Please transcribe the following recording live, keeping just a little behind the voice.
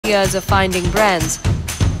Years of finding brands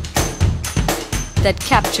that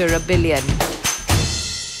capture a billion.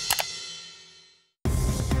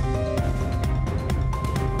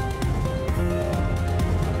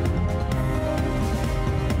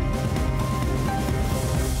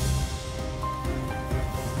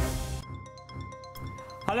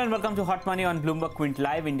 Hello and welcome to Hot Money on Bloomberg Quint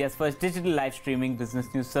Live, India's first digital live streaming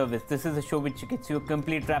business news service. This is a show which gets you a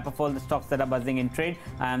complete wrap of all the stocks that are buzzing in trade.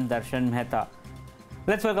 I am Darshan Mehta.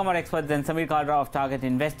 Let's welcome our experts then. Kalra of Target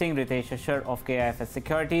Investing, Ritesh Ashar of KIFS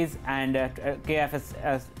Securities and KIFS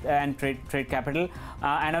and Trade Capital,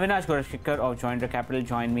 and Avinash Gorakshakar of Joindre Capital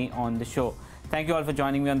join me on the show. Thank you all for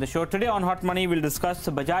joining me on the show. Today on Hot Money, we'll discuss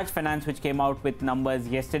Bajaj Finance, which came out with numbers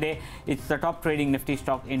yesterday. It's the top trading Nifty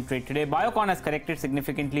stock in trade today. Biocon has corrected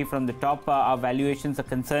significantly from the top. Our valuations are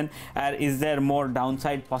concerned. Is there more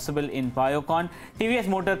downside possible in Biocon? TVS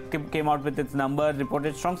Motor came out with its number,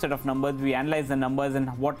 reported strong set of numbers. We analyze the numbers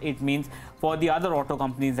and what it means for the other auto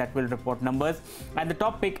companies that will report numbers. And the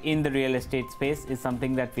top pick in the real estate space is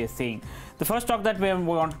something that we are seeing. The first stock that we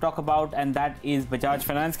want to talk about, and that is Bajaj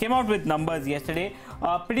Finance, came out with numbers yesterday.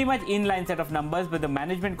 Pretty much inline set of numbers, but the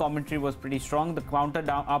management commentary was pretty strong. The counter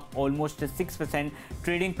down up almost to 6%,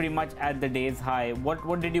 trading pretty much at the day's high.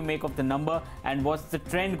 What did you make of the number, and what's the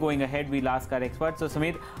trend going ahead? We'll ask our experts. So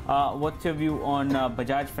Samir, what's your view on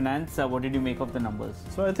Bajaj Finance? What did you make of the numbers?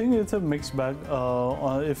 So I think it's a mixed bag.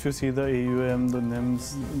 If you see the AUM, the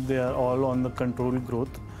NIMs, they are all on the controlled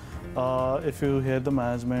growth. If you hear the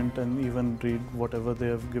management and even read whatever they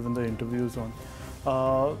have given the interviews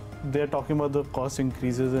on, they're talking about the cost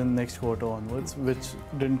increases in next quarter onwards, which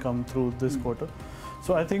didn't come through this quarter.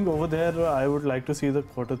 So I think over there, I would like to see the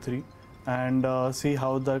quarter 3 and see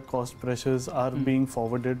how the cost pressures are being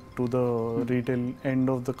forwarded to the retail end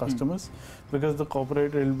of the customers, because the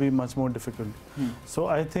corporate will be much more difficult. So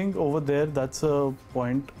I think over there, that's a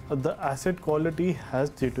point. The asset quality has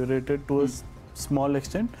deteriorated to a small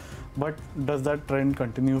extent, but does that trend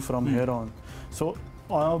continue from here on? So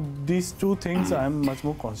these two things I'm much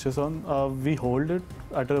more conscious on. We hold it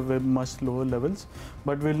at a much lower levels,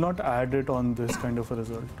 but will not add it on this kind of a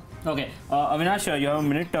result. Okay, Avinash, you have a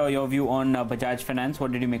minute. Your view on Bajaj Finance.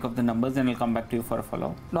 What did you make of the numbers? And I'll come back to you for a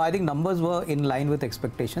follow. No, I think numbers were in line with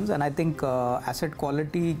expectations, and I think asset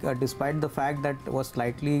quality, despite the fact that was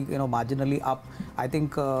slightly, marginally up, I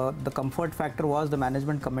think the comfort factor was the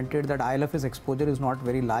management commented that ILF's exposure is not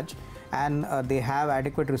very large, and they have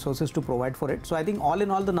adequate resources to provide for it. So I think all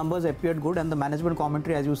in all, the numbers appeared good, and the management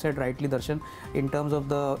commentary, as you said rightly, Darshan, in terms of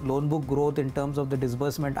the loan book growth, in terms of the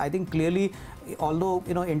disbursement, I think clearly, although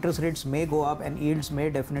interest rates may go up and yields may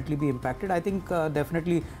definitely be impacted, I think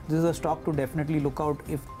definitely this is a stock to definitely look out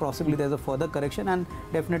if possibly there's a further correction, and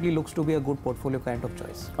definitely looks to be a good portfolio kind of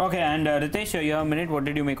choice. Okay, and Ritesh, you have a minute. What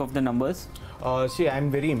did you make of the numbers? See,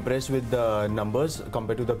 I'm very impressed with the numbers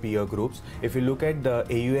compared to the peer groups. If you look at the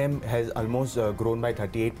AUM has almost grown by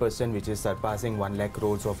 38%, which is surpassing 1 lakh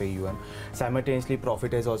crores of AUM. Simultaneously,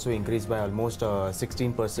 profit has also increased by almost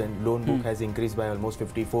 16%. Loan book has increased by almost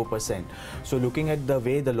 54%. So looking at the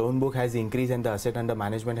way the loan book has increased and the asset under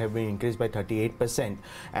management have been increased by 38%,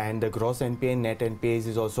 and the gross NPA and net NPAs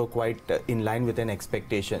is also quite in line with an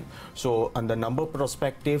expectation. So on the number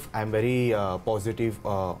perspective, I'm very positive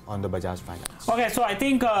on the Bajaj Finance. Okay, so I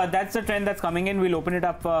think that's the trend that's coming in. We'll open it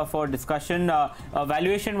up for discussion.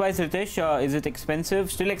 Valuation wise, Ritesh, is it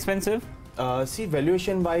expensive? Still expensive? See,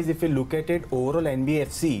 valuation wise, if you look at it, overall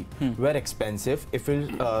NBFC were expensive. If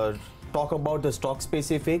you talk about the stock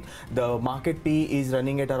specific, the market P is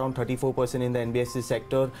running at around 34% in the NBFC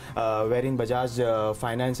sector, wherein Bajaj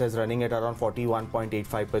Finance is running at around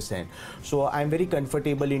 41.85%. So I'm very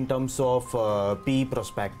comfortable in terms of P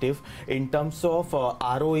perspective. In terms of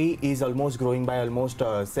ROE is almost growing by almost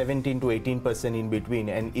 17 to 18% in between,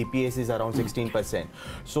 and EPS is around 16%.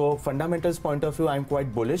 So fundamentals point of view, I'm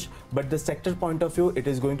quite bullish, but the sector point of view, it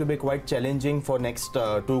is going to be quite challenging for next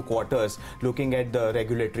 2 quarters looking at the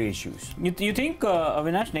regulatory issues. You think,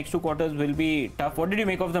 Avinash, next 2 quarters will be tough? What did you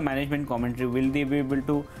make of the management commentary? Will they be able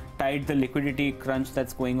to tide the liquidity crunch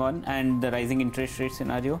that's going on and the rising interest rate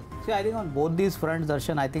scenario? See, I think on both these fronts,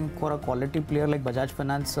 Darshan, I think for a quality player like Bajaj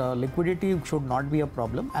Finance, liquidity should not be a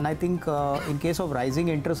problem. And I think in case of rising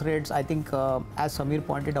interest rates, I think as Samir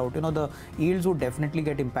pointed out, the yields would definitely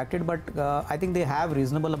get impacted. But I think they have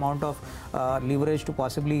reasonable amount of leverage to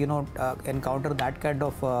possibly, encounter that kind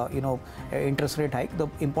of, interest rate hike. The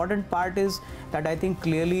important part is that I think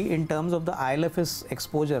clearly in terms of the ILFS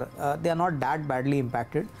exposure, they are not that badly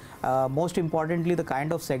impacted. most importantly the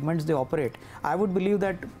kind of segments they operate, I would believe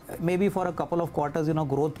that maybe for a couple of quarters,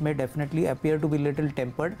 growth may definitely appear to be little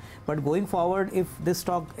tempered, but going forward, if this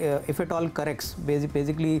stock, if it all corrects,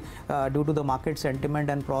 basically due to the market sentiment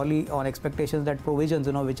and probably on expectations that provisions,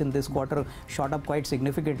 which in this quarter shot up quite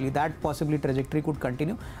significantly, that possibly trajectory could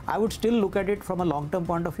continue. I would still look at it from a long-term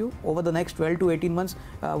point of view. Over the next 12 to 18 months,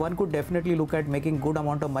 one could definitely look at making good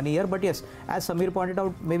amount of money here. But yes, as Samir pointed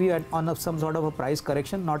out, maybe on some sort of a price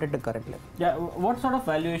correction, not at the current level. Yeah, what sort of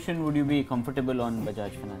valuation would you be comfortable on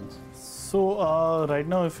Bajaj Finance? So right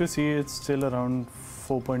now, if you see, it's still around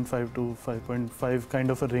 4.5 to 5.5 kind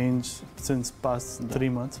of a range since past 3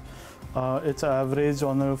 months. Its average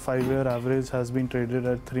on a 5-year average has been traded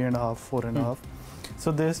at 3.5, 4.5.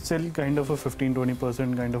 So there's still kind of a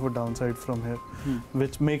 15-20% kind of a downside from here,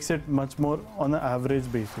 which makes it much more on an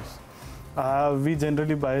average basis. We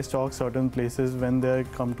generally buy stocks certain places when they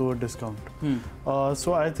come to a discount.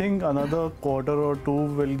 So I think another quarter or two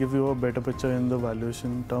will give you a better picture in the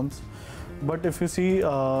valuation terms. But if you see,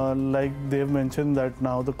 like they've mentioned that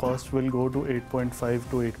now the cost will go to 8.5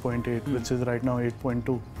 to 8.8, which is right now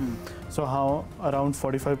 8.2. So how around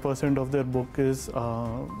 45% of their book is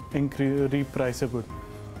repriceable.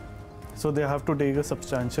 So they have to take a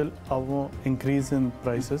substantial increase in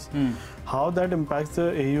prices. How that impacts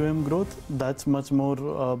the AUM growth, that's much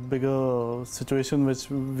more bigger situation which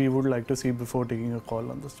we would like to see before taking a call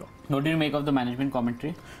on the stock. What do you make of the management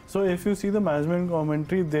commentary? So if you see the management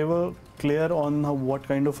commentary, they were clear on what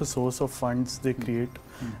kind of a source of funds they create,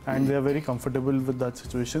 and they are very comfortable with that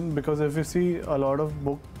situation, because if you see, a lot of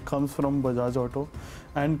book comes from Bajaj Auto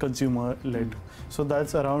and consumer led. So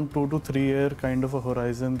that's around 2 to 3 year kind of a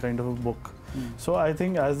horizon kind of a book. So I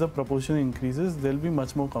think as the proportion increases, they'll be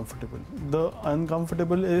much more comfortable. The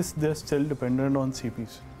uncomfortable is they're still dependent on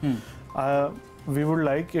CPs. We would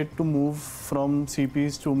like it to move from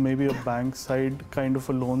CPs to maybe a bank side kind of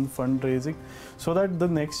a loan fundraising, so that the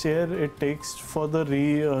next year it takes for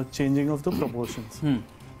the changing of the proportions.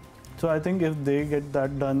 So I think if they get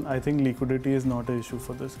that done, I think liquidity is not an issue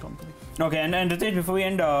for this company. Okay, and Ritesh, before we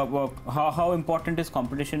end, how important is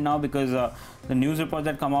competition now? Because the news reports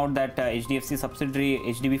that come out that HDFC subsidiary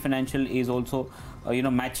HDB Financial is also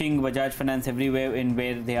matching Bajaj Finance everywhere in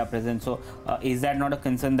where they are present. So is that not a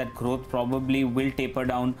concern that growth probably will taper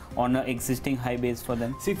down on an existing high base for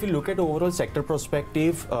them? See, if you look at overall sector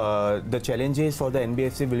perspective, the challenges for the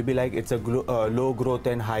NBFC will be like it's a low growth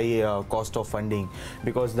and high cost of funding,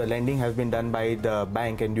 because the lending has been done by the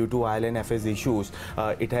bank, and due to IL&FS issues,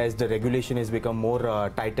 the regulation has become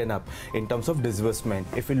more tightened up in terms of disbursement.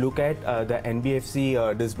 If you look at the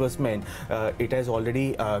NBFC disbursement, it has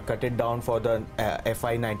already cut it down for the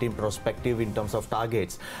FY19 perspective in terms of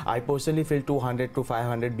targets. I personally feel 200 to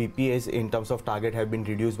 500 BPS in terms of target have been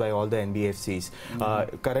reduced by all the NBFCs.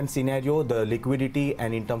 Current scenario, the liquidity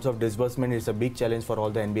and in terms of disbursement is a big challenge for all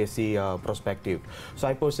the NBFC perspective. So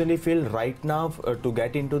I personally feel right now to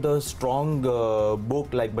get into the strong book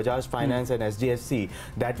like Bajaj Finance and SDFC,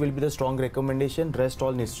 that will be the strong recommendation. Rest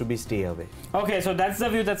all needs to be stay away. Okay, so that's the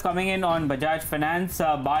view that's coming in on Bajaj Finance.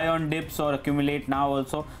 Buy on dips or accumulate now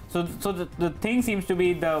also. So the thing seems to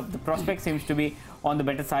be, the prospect seems to be on the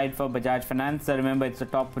better side for Bajaj Finance. Remember, it's the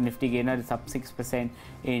top Nifty gainer. It's up 6%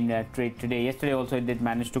 in trade today. Yesterday also it did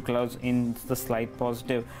manage to close in the slight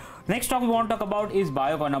positive. Next stock we want to talk about is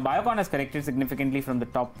Biocon. Now, Biocon has corrected significantly from the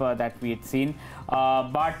top that we had seen.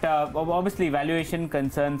 But obviously, valuation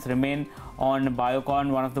concerns remain on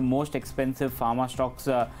Biocon, one of the most expensive pharma stocks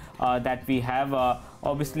that we have.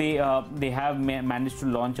 Obviously, they have managed to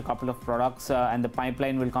launch a couple of products and the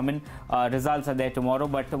pipeline will come in. Results are there tomorrow.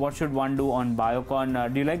 But what should one do on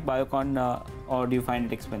Biocon? Do you like Biocon or do you find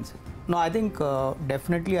it expensive? No, I think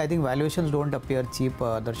definitely, I think valuations don't appear cheap,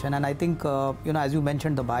 Darshan, and I think as you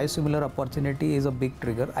mentioned, the biosimilar opportunity is a big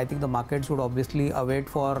trigger. I think the markets would obviously await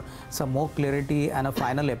for some more clarity and a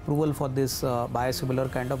final approval for this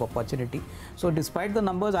biosimilar kind of opportunity. So despite the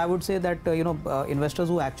numbers, I would say that investors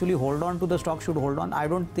who actually hold on to the stock should hold on. I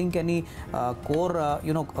don't think any core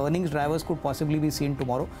earnings drivers could possibly be seen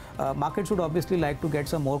tomorrow. Markets would obviously like to get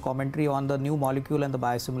some more commentary on the new molecule and the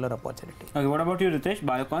biosimilar opportunity. Okay, what about you, Ritesh?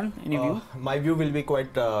 Biocon? My view will be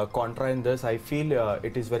quite contra in this. I feel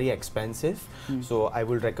it is very expensive, so I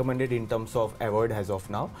will recommend it in terms of avoid as of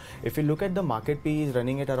now. If you look at the market P is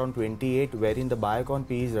running at around 28, wherein the Biocon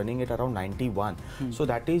P is running at around 91. So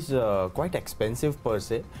that is quite expensive per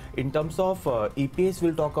se. In terms of EPS,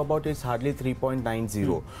 we'll talk about it's hardly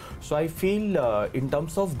 3.90. So I feel in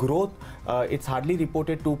terms of growth, it's hardly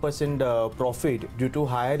reported 2% profit due to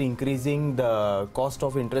higher increasing the cost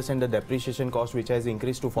of interest and the depreciation cost, which has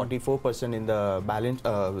increased to 45 44% in the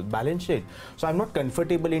balance sheet. So I'm not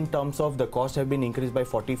comfortable in terms of the cost have been increased by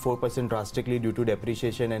 44% drastically due to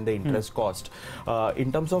depreciation and the interest cost.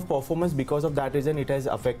 In terms of performance, because of that reason, it has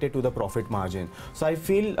affected to the profit margin. So I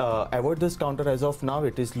feel avoid this counter as of now.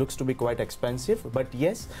 It looks to be quite expensive, but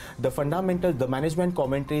yes, the fundamentals, the management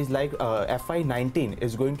commentary is like FY19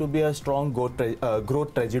 is going to be a strong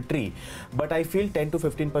growth trajectory, but I feel 10 to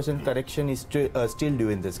 15% correction is still due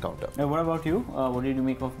in this counter. What about you? What did you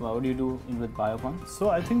make of? What do you do with Biocon? So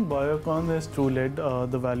I think Biocon is true-led.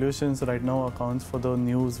 The valuations right now accounts for the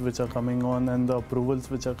news which are coming on and the approvals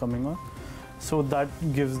which are coming on. So that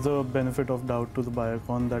gives the benefit of doubt to the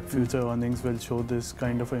Biocon that future earnings will show this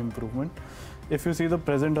kind of an improvement. If you see the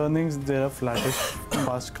present earnings, they are flattish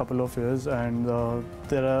past couple of years, and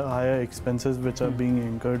there are higher expenses which are being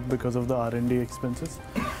incurred because of the R&D expenses.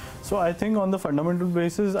 So I think on the fundamental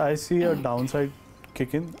basis, I see a downside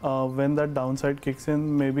kick in. When that downside kicks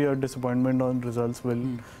in, maybe a disappointment on results will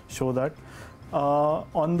show that.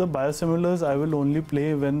 On the biosimilars, I will only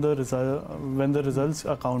play when the results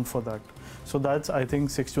account for that. So that's, I think,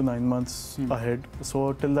 6 to 9 months ahead.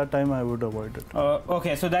 So till that time, I would avoid it.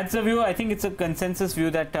 Okay, so that's the view. I think it's a consensus view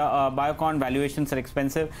that Biocon valuations are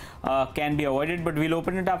expensive, can be avoided. But we'll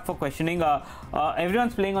open it up for questioning.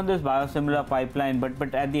 Everyone's playing on this biosimilar pipeline,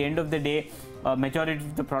 but at the end of the day, majority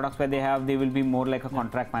of the products where they will be more like a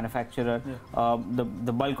contract manufacturer.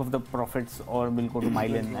 The bulk of the profits or will go to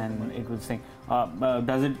Mylan, and it will sink.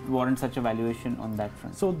 Does it warrant such a valuation on that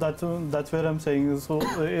front? So that's where I'm saying. So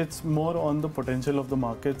it's more on the potential of the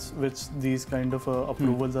markets which these kind of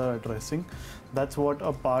approvals are addressing. That's what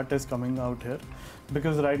a part is coming out here,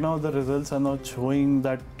 because right now the results are not showing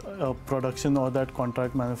that production or that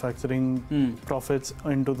contract manufacturing profits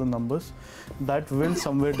into the numbers. That will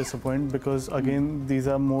somewhere disappoint, because again these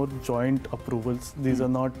are more joint approvals. These are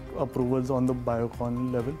not approvals on the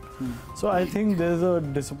Biocon level. So I think there's a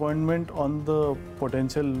disappointment on the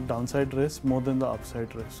potential downside risk more than the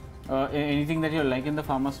upside risk. Anything that you like in the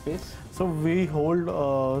pharma space? So we hold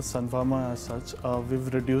Sun Pharma as such.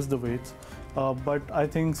 We've reduced the weights. But I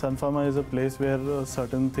think Sun Pharma is a place where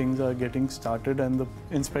certain things are getting started and the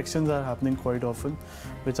inspections are happening quite often,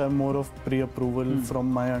 which are more of pre-approval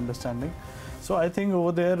from my understanding. So I think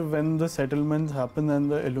over there, when the settlements happen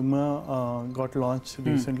and the Illumina got launched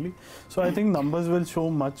recently, so I think numbers will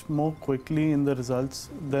show much more quickly in the results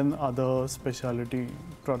than other specialty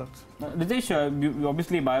products. Ritesh,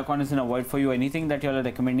 obviously Biocon is an avoid for you. Anything that you are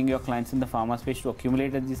recommending your clients in the pharma space to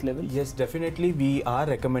accumulate at these levels? Yes, definitely we are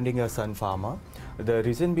recommending a Sun Pharma. The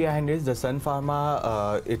reason behind is the Sun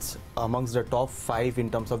Pharma, it's amongst the top 5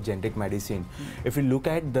 in terms of generic medicine. If you look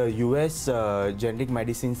at the US generic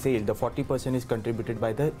medicine sale, the 40% is contributed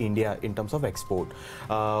by the India in terms of export.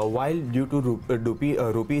 While due to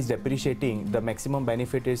rupees depreciating, the maximum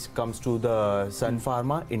benefit comes to the Sun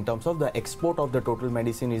Pharma in terms of the export of the total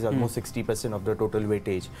medicine is almost 60% of the total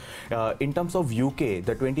weightage. In terms of UK,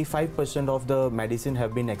 the 25% of the medicine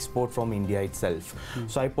have been export from India itself.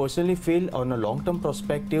 So I personally feel on a long-term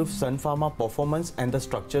perspective, Sun Pharma performance and the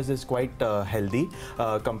structures is quite healthy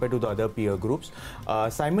compared to the other peer groups.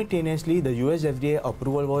 Simultaneously, the US FDA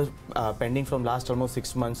approval was pending from last almost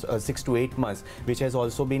 6 to 8 months, which has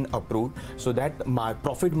also been approved. So that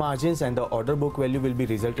profit margins and the order book value will be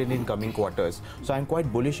resulted in coming quarters. So I'm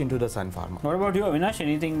quite bullish into the Sun Pharma. What about you, Avinash?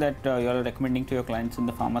 Anything that you are recommending to your clients in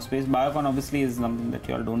the pharma space? Biocon obviously is something that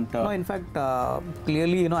you all don't. No, in fact,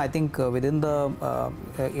 clearly, I think within the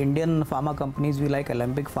Indian pharma companies, we like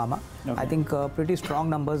Alembic Pharma. Okay. I think pretty strong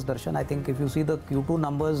numbers, Darshan. I think if you see the Q2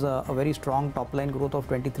 numbers, a very strong top line growth of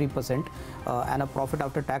 23% and a profit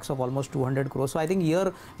after tax of almost 200 crores. So I think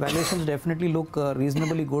here valuations definitely look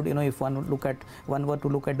reasonably good. If one were to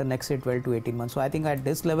look at the next say 12 to 18 months. So I think at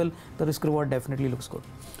this level, the risk reward definitely looks good.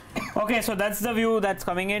 Okay, so that's the view that's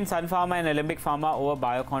coming in. Sun Pharma and Alembic Pharma over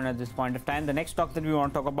Biocon at this point of time. The next stock that we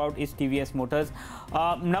want to talk about is TVS Motors.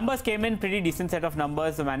 Numbers came in, pretty decent set of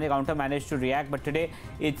numbers. The counter managed to react, but today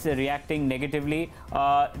it's reacting negatively.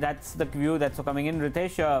 That's the view that's coming in.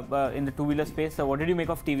 Ritesh, in the two-wheeler space, what did you make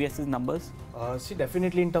of TVS's numbers? See,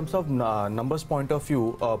 definitely in terms of numbers point of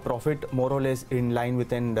view, profit more or less in line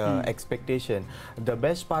with an expectation. The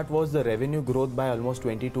best part was the revenue growth by almost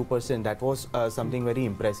 22%. That was something very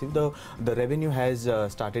impressive. The revenue has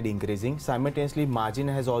started increasing. Simultaneously, margin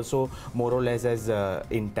has also more or less as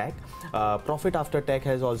intact. Profit after tax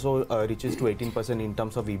has also reaches to 18% in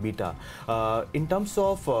terms of EBITDA. In terms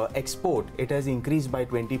of export, it has increased by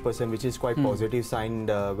 20%, which is quite positive sign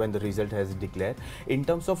when the result has declared. In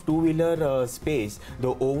terms of two-wheeler space, the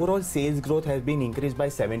overall sales sales growth has been increased by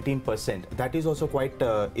 17%. That is also quite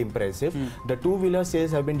impressive. The two-wheeler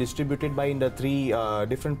sales have been distributed by in the three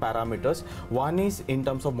different parameters. One is in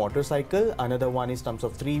terms of motorcycle, another one is in terms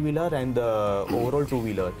of three-wheeler, and the overall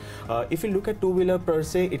two-wheeler. If you look at two-wheeler per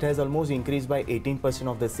se, it has almost increased by 18%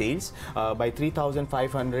 of the sales, by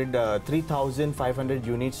 3,500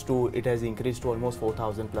 units to it has increased to almost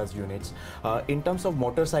 4,000 plus units. In terms of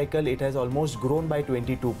motorcycle, it has almost grown by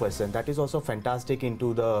 22%. That is also fantastic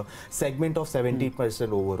into the segment of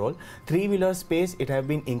 70% overall. Three-wheeler space, it have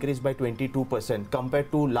been increased by 22%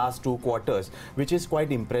 compared to last 2 quarters, which is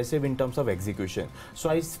quite impressive in terms of execution. So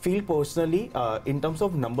I feel personally, in terms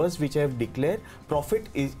of numbers which I have declared, profit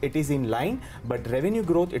is in line, but revenue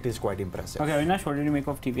growth, it is quite impressive. Okay, Avinash, what did you make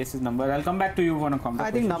of TVS's number? I'll come back to you on a comment.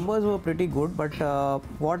 I think numbers were pretty good, but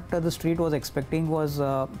what the street was expecting was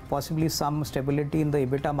possibly some stability in the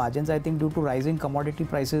EBITDA margins. I think due to rising commodity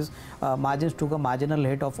prices, margins took a marginal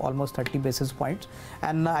hit of almost 30 basis points.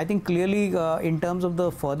 And I think clearly in terms of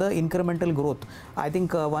the further incremental growth, I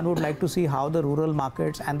think one would like to see how the rural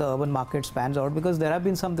markets and the urban markets pans out, because there have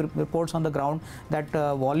been some reports on the ground that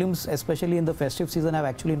volumes, especially in the festive season, have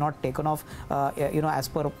actually not taken off, as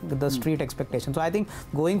per the street expectation. So I think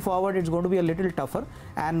going forward, it's going to be a little tougher,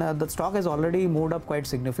 and the stock has already moved up quite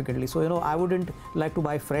significantly. So I wouldn't like to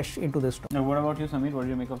buy fresh into this stock. Now, what about you, Samir? What do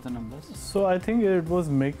you make of the numbers? So I think it was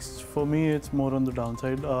mixed. For me, it's more on the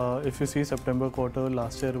downside. If you see September quarter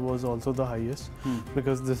last year was also the highest,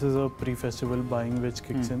 because this is a pre-festival buying which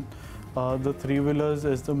kicks in. The three-wheelers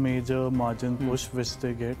is the major margin push which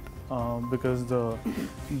they get, because the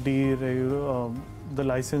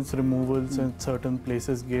license removals in certain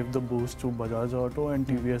places gave the boost to Bajaj Auto and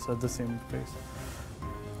TVS at the same place.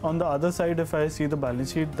 On the other side, if I see the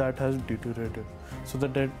balance sheet, that has deteriorated. So the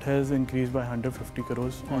debt has increased by 150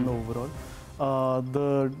 crores on the overall.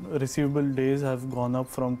 The receivable days have gone up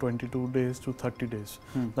from 22 days to 30 days.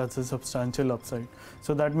 That's a substantial upside.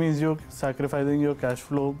 So that means you're sacrificing your cash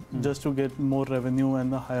flow just to get more revenue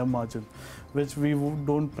and a higher margin, which we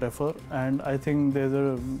don't prefer. And I think there's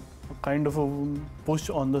a kind of a push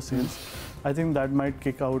on the sales. I think that might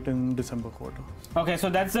kick out in December quarter. Okay, so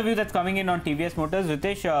that's the view that's coming in on TVS Motors.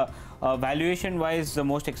 Ritesh, valuation-wise, the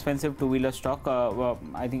most expensive two-wheeler stock.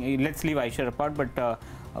 I think let's leave Ashar apart, but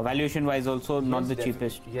valuation-wise also not the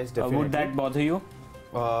cheapest. Yes, definitely. Would that bother you?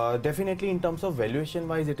 Definitely in terms of valuation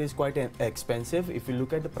wise, it is quite expensive. If you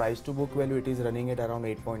look at the price to book value, it is running at around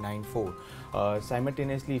 8.94.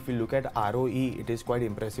 Simultaneously, if you look at ROE, it is quite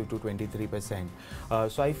impressive to 23%.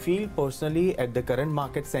 So I feel personally at the current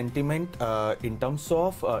market sentiment, in terms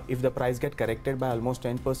of if the price get corrected by almost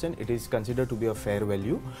 10%, it is considered to be a fair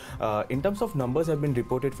value. In terms of numbers have been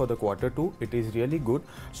reported for the Q2, it is really good.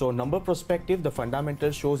 So number perspective, the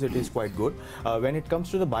fundamental shows it is quite good. When it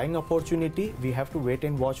comes to the buying opportunity, we have to wait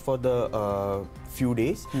and watch for the few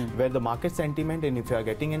days where the market sentiment, and if you are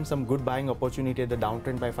getting in some good buying opportunity at the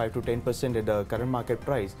downtrend by 5 to 10% at the current market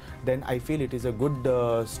price, then I feel it is a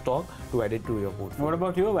good stock to add it to your portfolio. What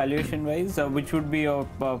about you, valuation wise? Which would be your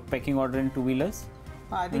pecking order in two-wheelers?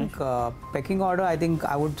 I think pecking order, I think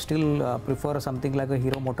I would still prefer something like a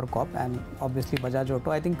Hero MotoCorp and obviously Bajaj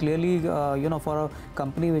Auto. I think clearly, for a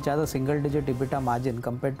company which has a single-digit EBITDA margin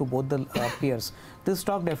compared to both the peers, this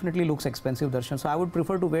stock definitely looks expensive, Darshan. So I would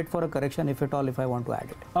prefer to wait for a correction if at all, if I want to add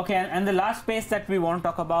it. Okay, and the last space that we want to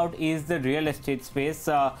talk about is the real estate space.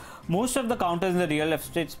 Most of the counters in the real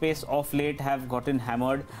estate space of late have gotten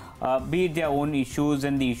hammered, be it their own issues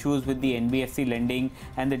and the issues with the NBFC lending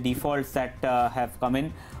and the defaults that have come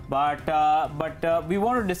in. But we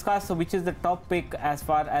want to discuss which is the top pick as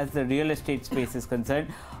far as the real estate space is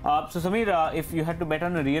concerned. So Samir, if you had to bet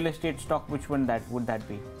on a real estate stock, which one would that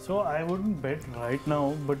be? So I wouldn't bet right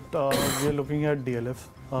now, but we are looking at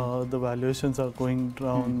DLF. The valuations are going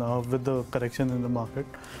down with the correction in the market.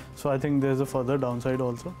 So I think there's a further downside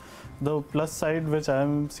also. The plus side which I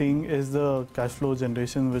am seeing is the cash flow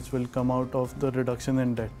generation which will come out of the reduction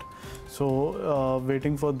in debt. So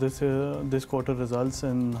waiting for this quarter results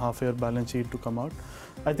and half-year balance sheet to come out.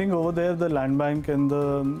 I think over there the land bank and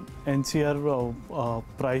the NCR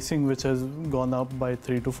pricing, which has gone up by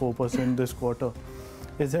 3 to 4% this quarter,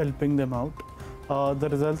 is helping them out. The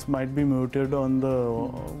results might be muted on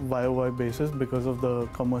the YOY basis because of the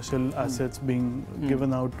commercial assets being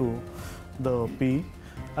given out to the P.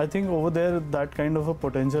 I think over there that kind of a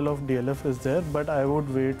potential of DLF is there, but I would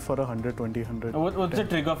wait for 120, 100. What's the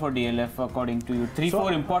trigger for DLF according to you?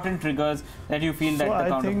 3-4 important triggers that you feel that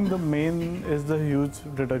the I think the main is the huge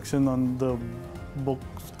reduction on the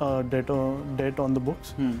books, debt on the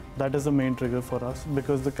books. That is the main trigger for us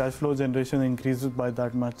because the cash flow generation increases by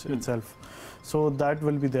that much itself. So that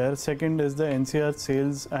will be there. Second is the NCR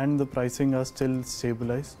sales and the pricing are still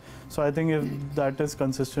stabilized. So I think if that is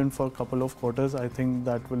consistent for a couple of quarters, I think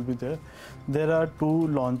that will be there. There are 2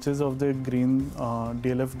 launches of the green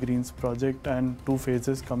DLF Greens project and 2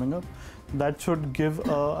 phases coming up. That should give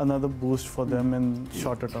another boost for them in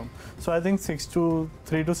shorter term. So I think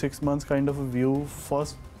 3 to 6 months kind of a view.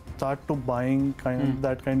 First start to buying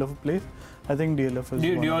that kind of a place. I think DLF is. Do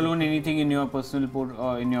you all own anything in your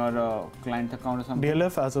personal in your client account or something?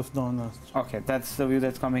 DLF as of now, no. Okay, that's the view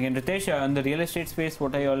that's coming in. Ritesh, in the real estate space,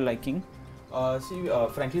 what are you all liking?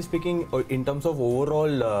 Frankly speaking, in terms of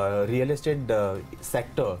overall real estate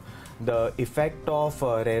sector, the effect of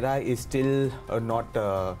RERA is still not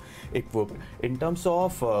equipped. In terms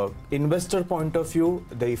of investor point of view,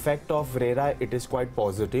 the effect of RERA, it is quite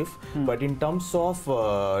positive. But in terms of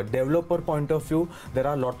developer point of view, there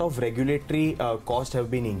are a lot of regulatory costs have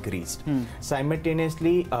been increased.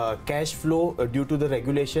 Simultaneously, cash flow due to the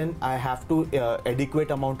regulation, I have to adequate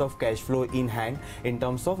amount of cash flow in hand in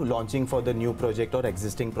terms of launching for the new project or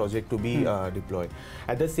existing project to be deployed.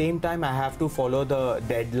 At the same time, I have to follow the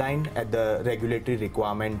deadline at the regulatory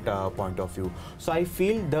requirement point of view. So I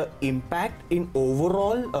feel the impact in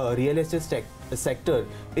overall real estate sector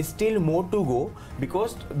is still more to go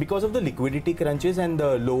because of the liquidity crunches and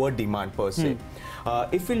the lower demand per se.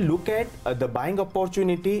 If we look at the buying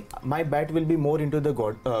opportunity, my bet will be more into the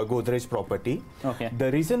Godrej property. Okay.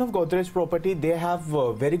 The reason of Godrej property, they have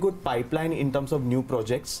a very good pipeline in terms of new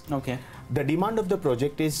projects. Okay. The demand of the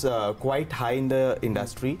project is quite high in the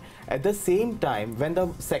industry. At the same time, when the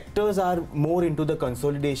sectors are more into the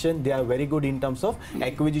consolidation, they are very good in terms of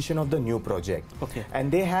acquisition of the new project. Okay. And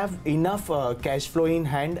they have enough cash flow in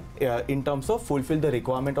hand in terms of fulfill the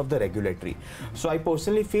requirement of the regulatory. So I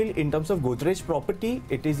personally feel in terms of Godrej property,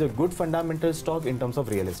 it is a good fundamental stock in terms of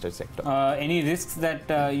real estate sector. Any risks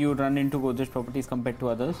that you run into Godrej properties compared to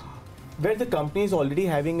others? Where the company is already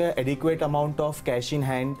having an adequate amount of cash in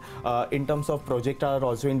hand, in terms of project are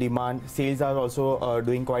also in demand, sales are also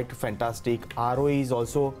doing quite fantastic, ROE is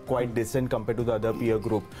also quite decent compared to the other peer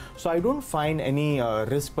group. So I don't find any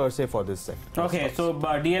risk per se for this sector. Okay, so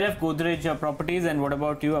DLF Godrej properties, and what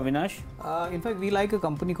about you, Avinash? In fact, we like a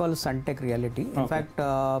company called Suntech Realty. In fact,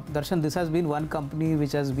 Darshan, this has been one company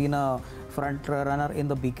which has been a front runner in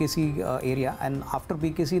the BKC area, and after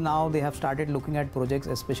BKC now they have started looking at projects,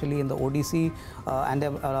 especially in the ODC, and they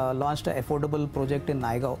have launched an affordable project in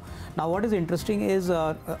Naigaon. Now what is interesting is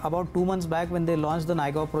about 2 months back when they launched the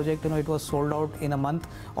Naigaon project, it was sold out in a month.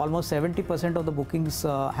 Almost 70% of the bookings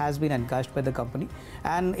has been encashed by the company.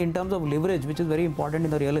 And in terms of leverage, which is very important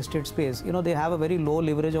in the real estate space, they have a very low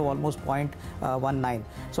leverage of almost 0.19.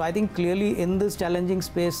 So I think clearly in this challenging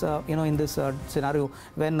space, in this scenario,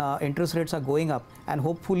 when interest rates are going up, and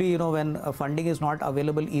hopefully when funding is not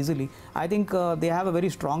available easily, I think they have a very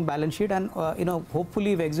strong balance sheet, and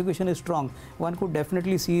hopefully if execution is strong, one could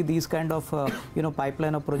definitely see these kind of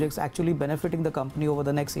pipeline of projects actually benefiting the company over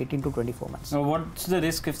the next 18 to 24 months. So what's the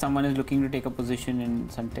risk if someone is looking to take a position in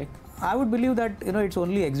Suntech? I would believe that it's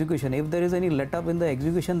only execution. If there is any let up in the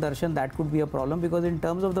execution, Darshan, that could be a problem, because in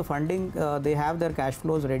terms of the funding, they have their cash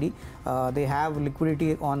flows ready, they have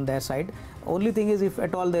liquidity on their side. Only thing is, if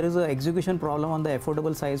at all there is an execution problem on the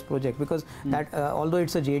affordable size project, because that although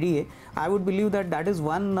it's a JDA, I would believe that that is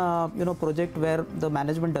one project where the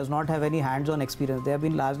management does not have any hands-on experience. They have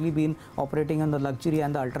been largely operating in the luxury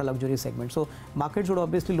and the ultra luxury segment. So market should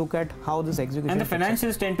obviously look at how this execution. And the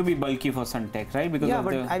financials tend to be bulky for Suntech, right? Because yeah,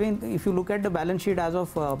 but I mean, if you look at the balance sheet as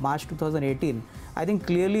of March 2018, I think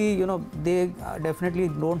clearly they definitely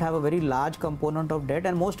don't have a very large component of debt,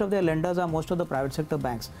 and most of their lenders are most of the private sector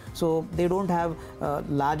banks. So they don't have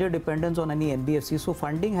larger dependence on any NBFC. So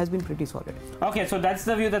funding has been pretty solid. Okay, so that's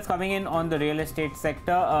the view that's coming in on the real estate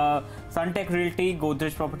sector. Suntech Realty,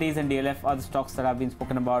 Godrej Properties and DLF are the stocks that have been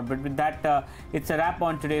spoken about. But with that, it's a wrap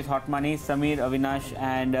on today's Hot Money. Samir, Avinash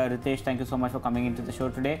and Ritesh, thank you so much for coming into the show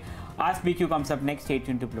today. Ask BQ comes up next. Stay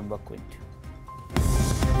tuned to Bloomberg Quint.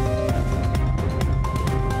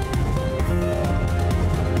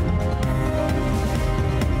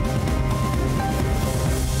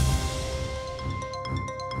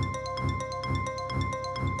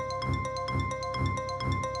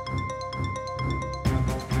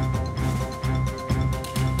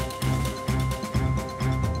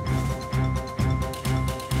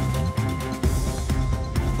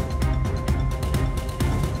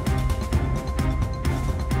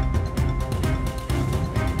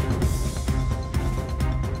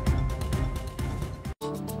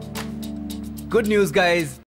 Good news, guys!